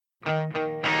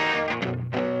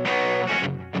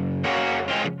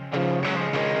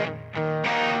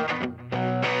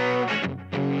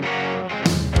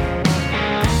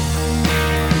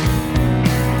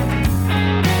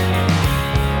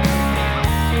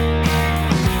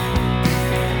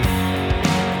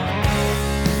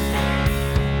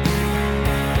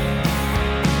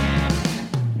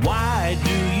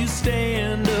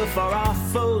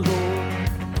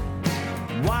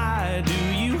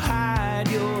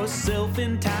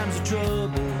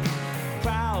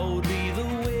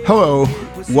Hello,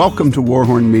 welcome to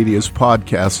Warhorn Media's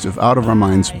podcast of Out of Our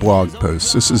Minds blog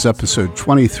posts. This is episode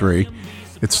 23.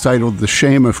 It's titled The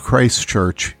Shame of Christ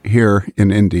Church Here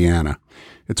in Indiana.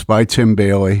 It's by Tim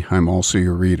Bailey. I'm also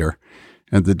your reader.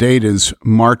 And the date is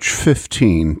March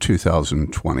 15,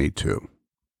 2022.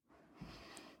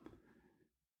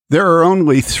 There are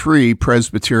only 3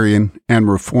 Presbyterian and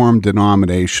Reformed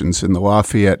denominations in the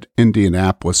Lafayette,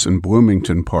 Indianapolis, and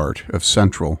Bloomington part of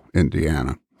central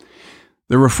Indiana.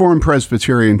 The Reformed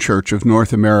Presbyterian Church of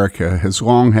North America has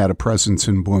long had a presence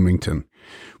in Bloomington,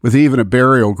 with even a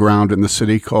burial ground in the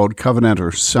city called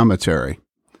Covenanter Cemetery.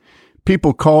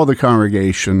 People call the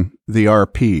congregation the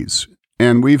RPs,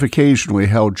 and we've occasionally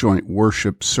held joint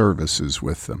worship services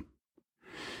with them.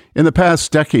 In the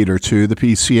past decade or two, the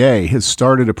PCA has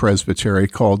started a presbytery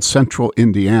called Central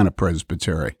Indiana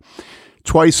Presbytery.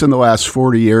 Twice in the last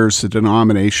 40 years, the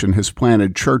denomination has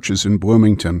planted churches in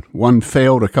Bloomington. One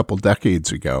failed a couple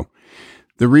decades ago.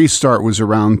 The restart was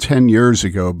around 10 years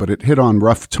ago, but it hit on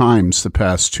rough times the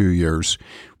past 2 years,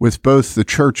 with both the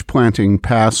church planting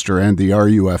pastor and the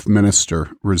RUF minister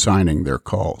resigning their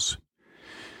calls.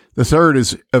 The third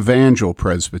is Evangel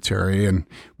Presbytery, and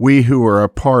we who are a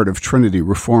part of Trinity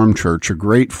Reformed Church are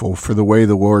grateful for the way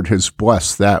the Lord has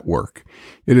blessed that work.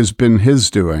 It has been His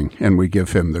doing, and we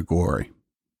give Him the glory.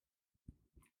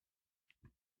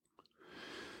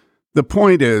 The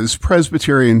point is,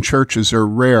 Presbyterian churches are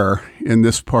rare in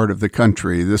this part of the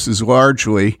country. This is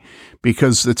largely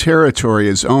because the territory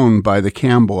is owned by the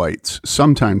Campbellites,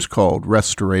 sometimes called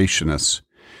Restorationists,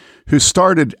 who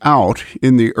started out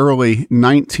in the early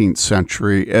 19th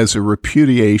century as a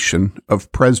repudiation of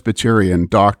Presbyterian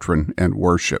doctrine and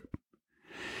worship.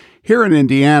 Here in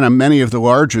Indiana, many of the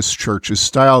largest churches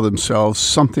style themselves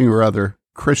something or other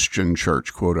Christian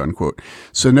church, quote unquote.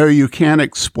 So no, you can't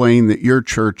explain that your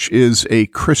church is a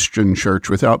Christian church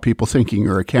without people thinking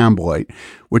you're a Campbellite,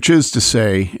 which is to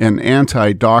say, an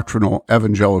anti-doctrinal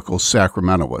evangelical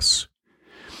sacramentalist.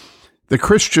 The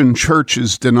Christian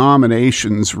church's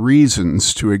denomination's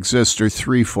reasons to exist are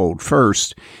threefold.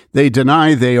 First, they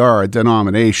deny they are a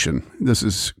denomination. This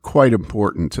is quite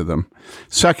important to them.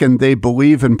 Second, they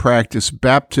believe and practice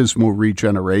baptismal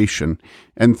regeneration.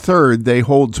 And third, they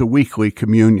hold to weekly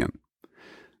communion.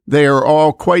 They are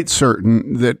all quite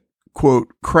certain that, quote,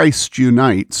 Christ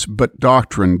unites, but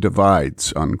doctrine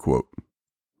divides, unquote.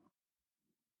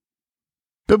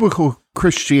 Biblical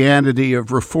Christianity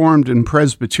of Reformed and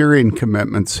Presbyterian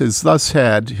commitments has thus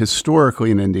had,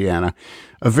 historically in Indiana,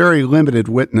 a very limited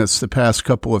witness the past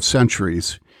couple of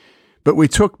centuries. But we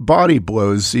took body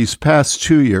blows these past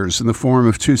 2 years in the form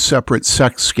of 2 separate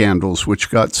sex scandals which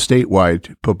got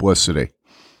statewide publicity.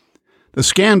 The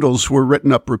scandals were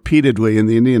written up repeatedly in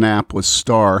the Indianapolis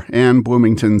Star and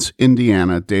Bloomington's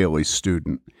Indiana Daily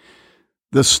Student.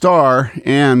 The Star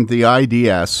and the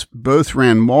IDS both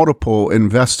ran multiple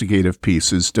investigative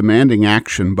pieces demanding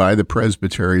action by the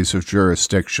presbyteries of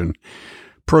jurisdiction,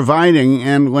 providing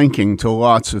and linking to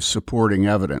lots of supporting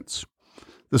evidence.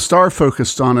 The Star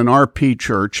focused on an RP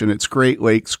church and its Great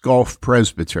Lakes Gulf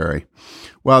Presbytery,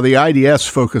 while the IDS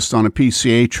focused on a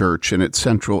PCA church and its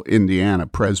Central Indiana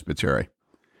Presbytery.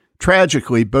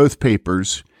 Tragically, both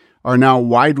papers are now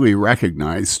widely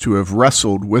recognized to have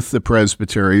wrestled with the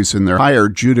presbyteries and their higher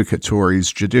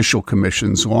judicatories judicial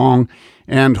commissions long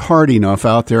and hard enough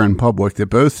out there in public that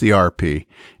both the RP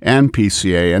and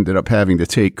PCA ended up having to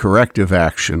take corrective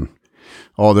action,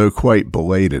 although quite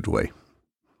belatedly.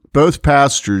 Both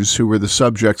pastors who were the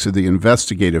subjects of the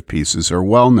investigative pieces are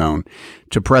well known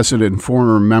to present and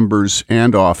former members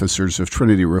and officers of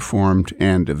Trinity Reformed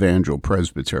and Evangel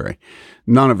Presbytery.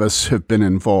 None of us have been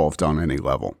involved on any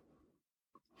level.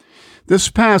 This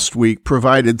past week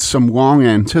provided some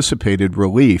long-anticipated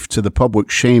relief to the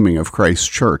public shaming of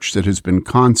Christ Church that has been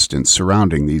constant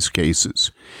surrounding these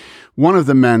cases. One of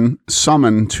the men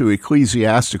summoned to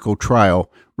ecclesiastical trial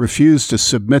refused to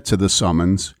submit to the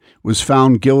summons, was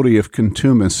found guilty of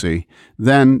contumacy,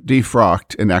 then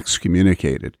defrocked and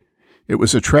excommunicated. It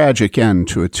was a tragic end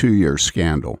to a 2-year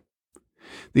scandal.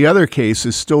 The other case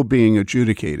is still being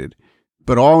adjudicated.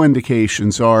 but all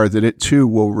indications are that it too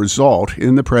will result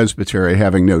in the presbytery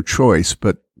having no choice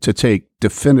but to take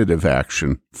definitive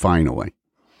action finally.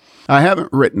 I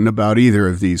haven't written about either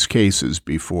of these cases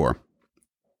before.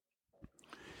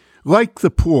 Like the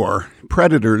poor,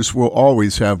 predators will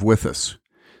always have with us.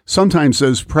 Sometimes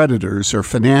those predators are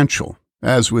financial,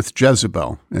 as with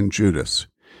Jezebel and Judas.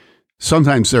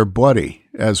 Sometimes they're bloody,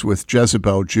 as with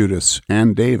Jezebel, Judas,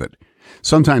 and David.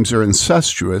 Sometimes they're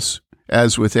incestuous,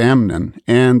 as with Amnon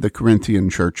and the Corinthian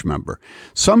church member.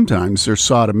 Sometimes they're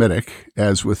sodomitic,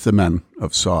 as with the men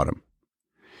of Sodom.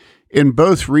 In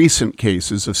both recent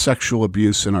cases of sexual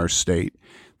abuse in our state,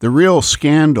 the real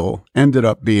scandal ended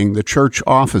up being the church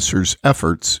officers'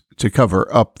 efforts to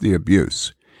cover up the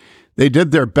abuse. They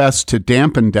did their best to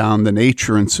dampen down the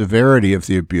nature and severity of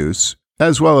the abuse,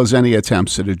 as well as any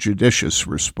attempts at a judicious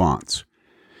response.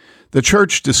 The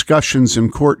church discussions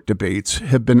and court debates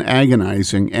have been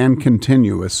agonizing and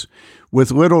continuous,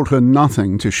 with little to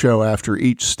nothing to show after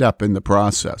each step in the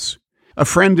process. A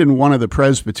friend in one of the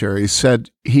presbyteries said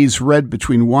he's read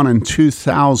between 1,000 and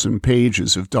 2,000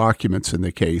 pages of documents in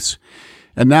the case,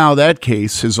 and now that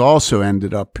case has also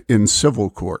ended up in civil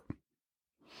court.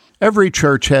 Every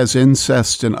church has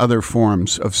incest and other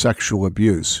forms of sexual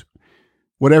abuse.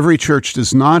 What every church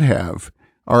does not have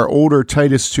are older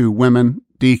Titus II women,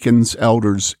 deacons,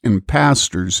 elders, and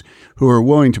pastors who are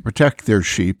willing to protect their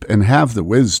sheep and have the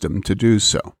wisdom to do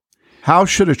so. How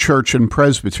should a church and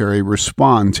presbytery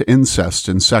respond to incest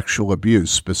and sexual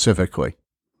abuse specifically?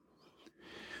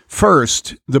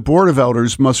 First, the Board of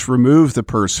Elders must remove the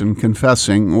person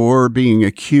confessing or being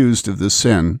accused of the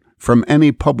sin from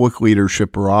any public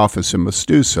leadership or office and must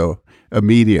do so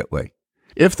immediately.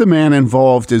 If the man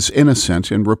involved is innocent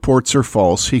and reports are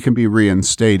false, he can be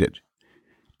reinstated.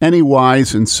 Any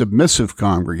wise and submissive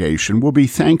congregation will be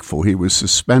thankful he was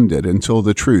suspended until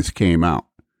the truth came out.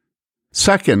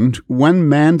 Second, when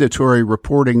mandatory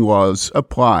reporting laws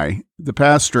apply, the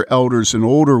pastor, elders, and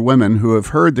older women who have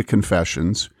heard the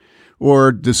confessions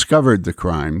or discovered the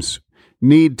crimes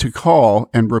need to call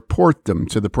and report them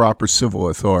to the proper civil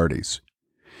authorities.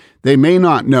 They may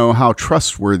not know how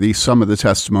trustworthy some of the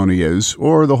testimony is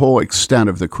or the whole extent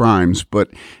of the crimes,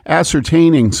 but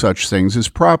ascertaining such things is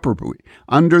properly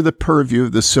under the purview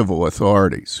of the civil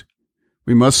authorities.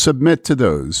 We must submit to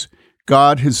those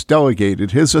God has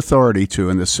delegated his authority to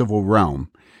in the civil realm,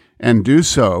 and do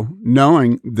so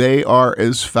knowing they are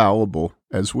as fallible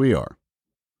as we are.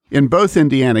 In both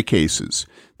Indiana cases,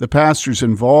 the pastors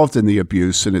involved in the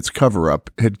abuse and its cover-up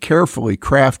had carefully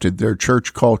crafted their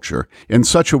church culture in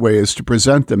such a way as to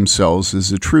present themselves as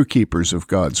the true keepers of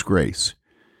God's grace.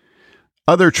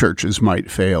 Other churches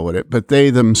might fail at it, but they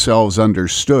themselves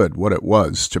understood what it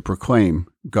was to proclaim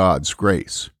God's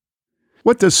grace.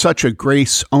 What does such a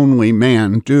grace-only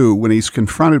man do when he's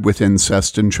confronted with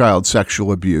incest and child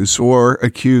sexual abuse or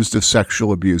accused of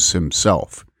sexual abuse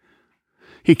himself?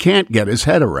 He can't get his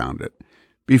head around it.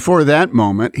 Before that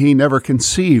moment, he never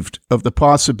conceived of the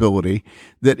possibility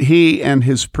that he and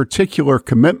his particular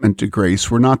commitment to grace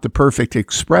were not the perfect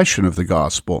expression of the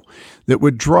gospel that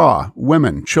would draw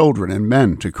women, children, and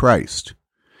men to Christ.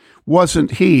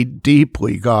 Wasn't he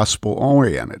deeply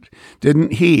gospel-oriented?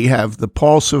 Didn't he have the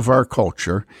pulse of our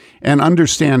culture and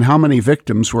understand how many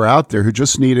victims were out there who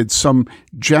just needed some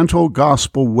gentle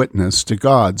gospel witness to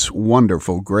God's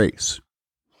wonderful grace?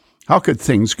 How could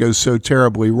things go so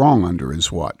terribly wrong under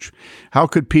his watch? How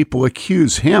could people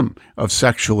accuse him of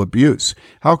sexual abuse?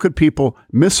 How could people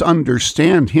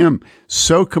misunderstand him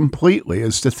so completely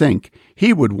as to think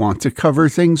he would want to cover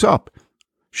things up?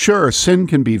 Sure, sin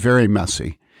can be very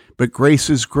messy, but grace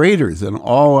is greater than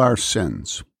all our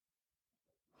sins.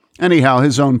 Anyhow,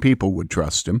 his own people would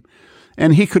trust him,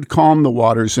 and he could calm the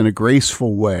waters in a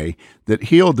graceful way that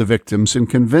healed the victims and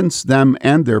convinced them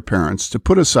and their parents to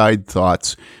put aside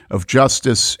thoughts of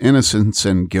justice, innocence,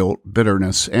 and guilt,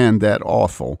 bitterness, and that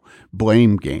awful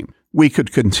blame game. We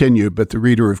could continue, but the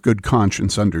reader of good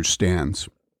conscience understands.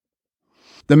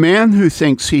 The man who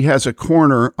thinks he has a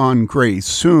corner on grace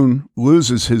soon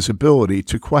loses his ability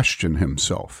to question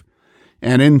himself,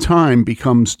 and in time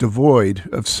becomes devoid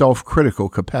of self-critical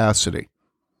capacity.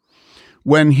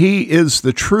 When he is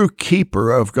the true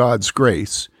keeper of God's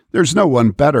grace, there's no one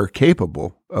better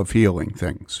capable of healing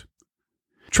things.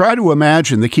 Try to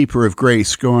imagine the keeper of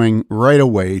grace going right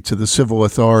away to the civil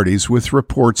authorities with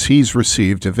reports he's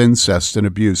received of incest and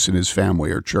abuse in his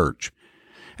family or church.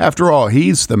 After all,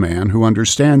 he's the man who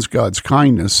understands God's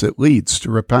kindness that leads to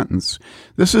repentance.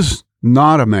 This is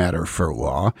not a matter for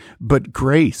law, but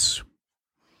grace.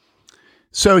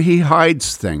 So he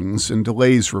hides things and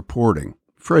delays reporting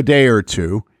for a day or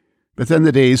two, but then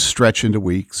the days stretch into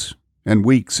weeks, and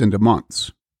weeks into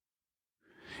months.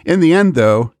 In the end,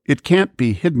 though, it can't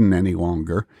be hidden any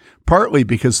longer, partly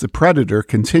because the predator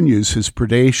continues his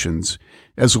predations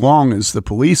as long as the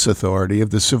police authority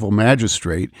of the civil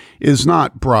magistrate is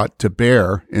not brought to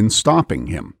bear in stopping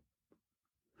him.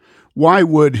 Why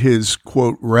would his,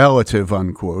 quote, relative,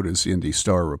 unquote, as the Indy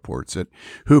Star reports it,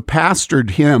 who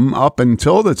pastored him up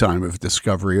until the time of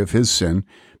discovery of his sin,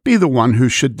 be the one who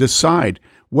should decide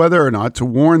whether or not to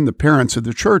warn the parents of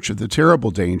the church of the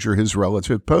terrible danger his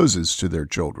relative poses to their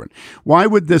children? Why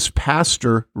would this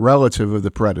pastor relative of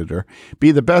the predator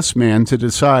be the best man to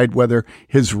decide whether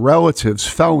his relative's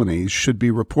felonies should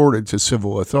be reported to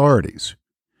civil authorities?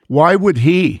 Why would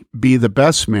he be the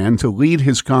best man to lead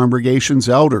his congregation's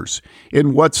elders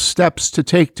in what steps to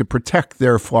take to protect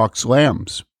their flock's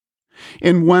lambs,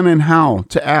 in when and how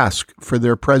to ask for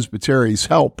their presbytery's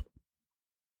help?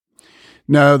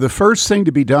 No, the first thing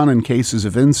to be done in cases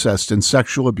of incest and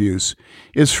sexual abuse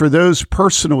is for those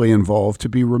personally involved to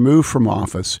be removed from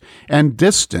office and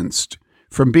distanced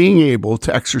from being able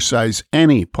to exercise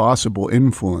any possible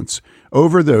influence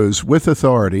over those with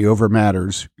authority over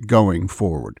matters going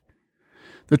forward.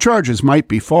 The charges might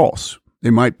be false,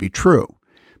 they might be true,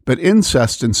 but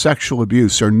incest and sexual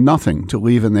abuse are nothing to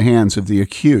leave in the hands of the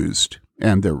accused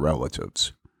and their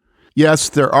relatives. Yes,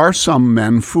 there are some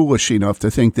men foolish enough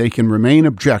to think they can remain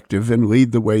objective and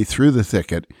lead the way through the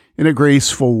thicket in a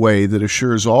graceful way that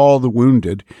assures all the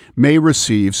wounded may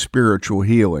receive spiritual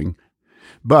healing.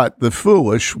 But the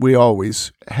foolish we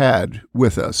always had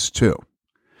with us, too.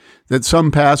 That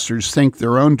some pastors think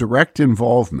their own direct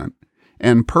involvement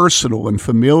and personal and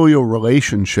familial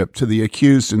relationship to the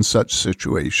accused in such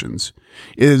situations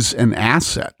is an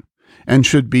asset and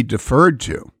should be deferred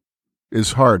to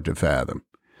is hard to fathom.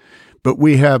 But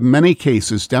we have many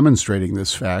cases demonstrating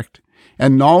this fact,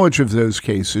 and knowledge of those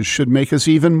cases should make us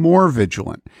even more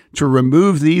vigilant to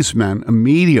remove these men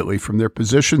immediately from their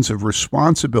positions of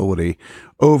responsibility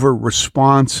over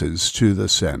responses to the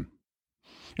sin.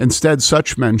 Instead,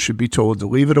 such men should be told to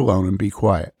leave it alone and be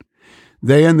quiet.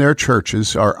 They and their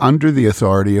churches are under the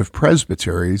authority of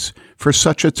presbyteries for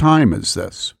such a time as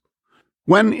this.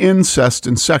 When incest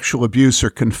and sexual abuse are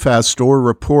confessed or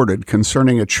reported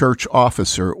concerning a church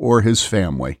officer or his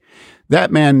family,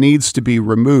 that man needs to be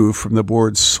removed from the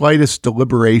board's slightest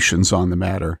deliberations on the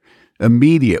matter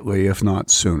immediately, if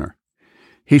not sooner.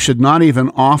 He should not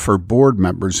even offer board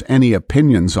members any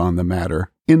opinions on the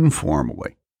matter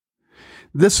informally.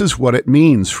 This is what it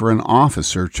means for an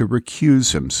officer to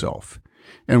recuse himself.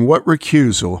 And what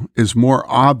recusal is more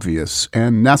obvious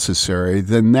and necessary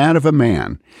than that of a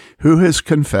man who has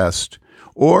confessed,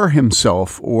 or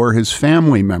himself or his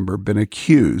family member been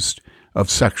accused of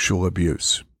sexual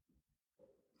abuse?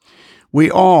 We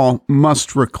all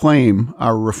must reclaim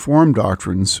our Reformed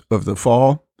doctrines of the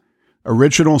fall,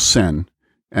 original sin,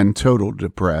 and total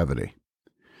depravity.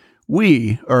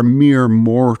 We are mere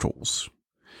mortals,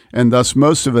 and thus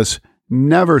most of us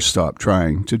never stop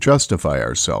trying to justify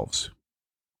ourselves.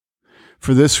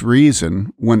 For this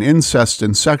reason, when incest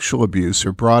and sexual abuse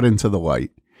are brought into the light,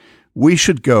 we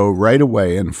should go right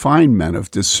away and find men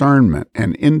of discernment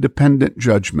and independent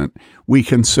judgment we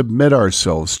can submit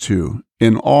ourselves to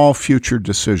in all future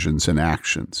decisions and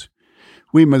actions.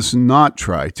 We must not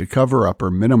try to cover up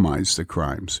or minimize the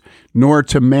crimes, nor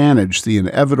to manage the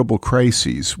inevitable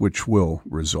crises which will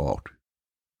result.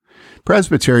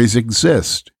 Presbyteries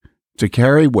exist to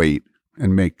carry weight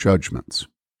and make judgments.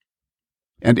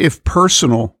 And if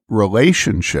personal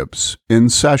relationships in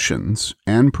sessions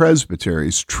and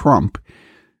presbyteries trump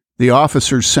the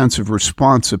officer's sense of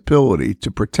responsibility to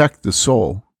protect the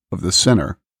soul of the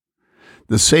sinner,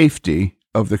 the safety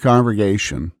of the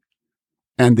congregation,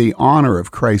 and the honor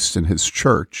of Christ and his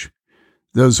church,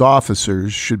 those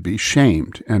officers should be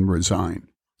shamed and resign.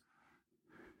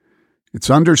 It's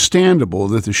understandable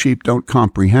that the sheep don't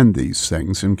comprehend these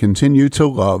things and continue to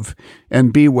love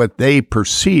and be what they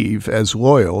perceive as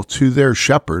loyal to their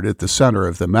shepherd at the center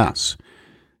of the mess,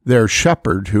 their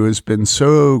shepherd who has been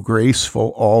so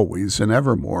graceful always and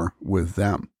evermore with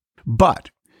them. But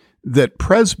that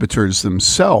presbyters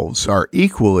themselves are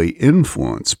equally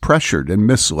influenced, pressured, and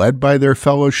misled by their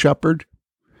fellow shepherd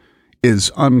is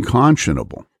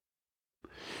unconscionable.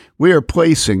 We are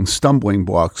placing stumbling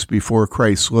blocks before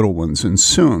Christ's little ones, and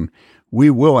soon we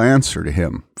will answer to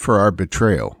him for our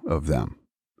betrayal of them.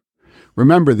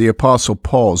 Remember the Apostle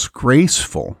Paul's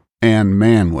graceful and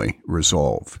manly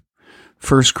resolve.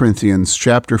 1 Corinthians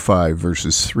chapter 5,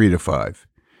 verses 3-5.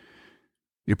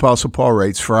 The Apostle Paul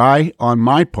writes, "For I, on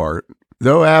my part,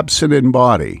 though absent in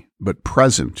body, but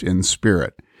present in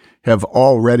spirit, have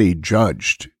already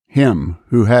judged him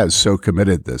who has so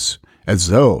committed this, as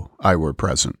though I were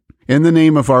present. In the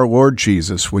name of our Lord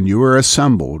Jesus, when you are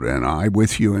assembled, and I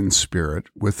with you in spirit,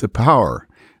 with the power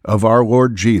of our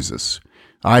Lord Jesus,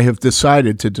 I have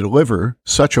decided to deliver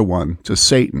such a one to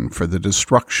Satan for the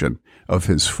destruction of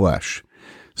his flesh,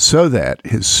 so that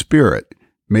his spirit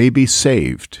may be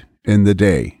saved in the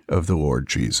day of the Lord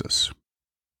Jesus."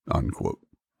 Unquote.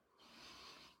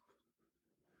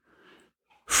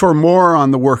 For more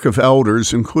on the work of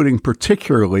elders, including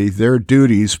particularly their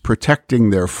duties protecting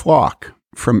their flock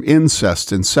from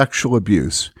incest and sexual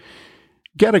abuse,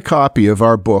 get a copy of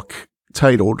our book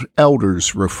titled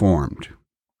Elders Reformed.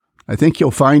 I think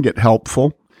you'll find it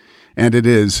helpful, and it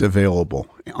is available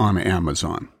on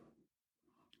Amazon.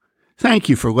 Thank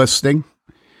you for listening.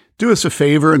 Do us a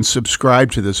favor and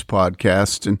subscribe to this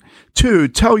podcast. And 2,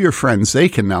 tell your friends they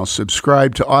can now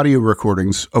subscribe to audio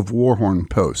recordings of Warhorn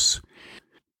posts.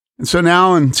 And so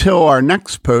now, until our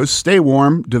next post, stay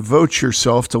warm, devote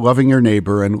yourself to loving your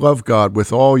neighbor, and love God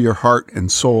with all your heart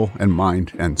and soul and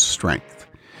mind and strength.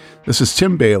 This is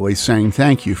Tim Bayly saying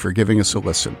thank you for giving us a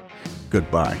listen.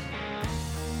 Goodbye.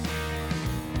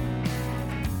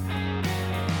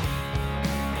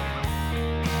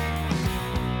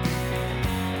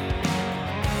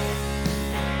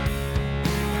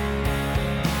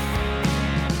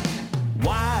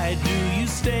 Why do you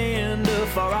stand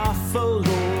afar off, O Lord?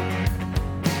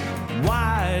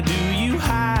 Why do you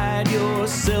hide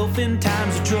yourself in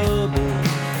times of trouble?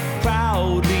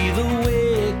 Proudly the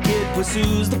wicked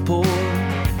pursues the poor.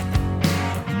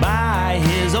 By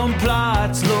his own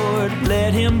plots, Lord,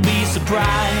 let him be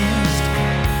surprised.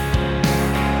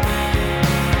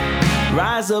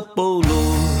 Rise up, O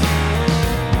Lord.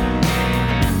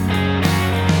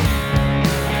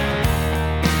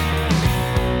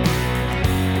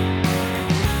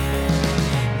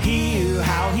 Hear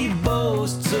how he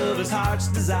boasts of his heart's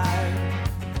desire.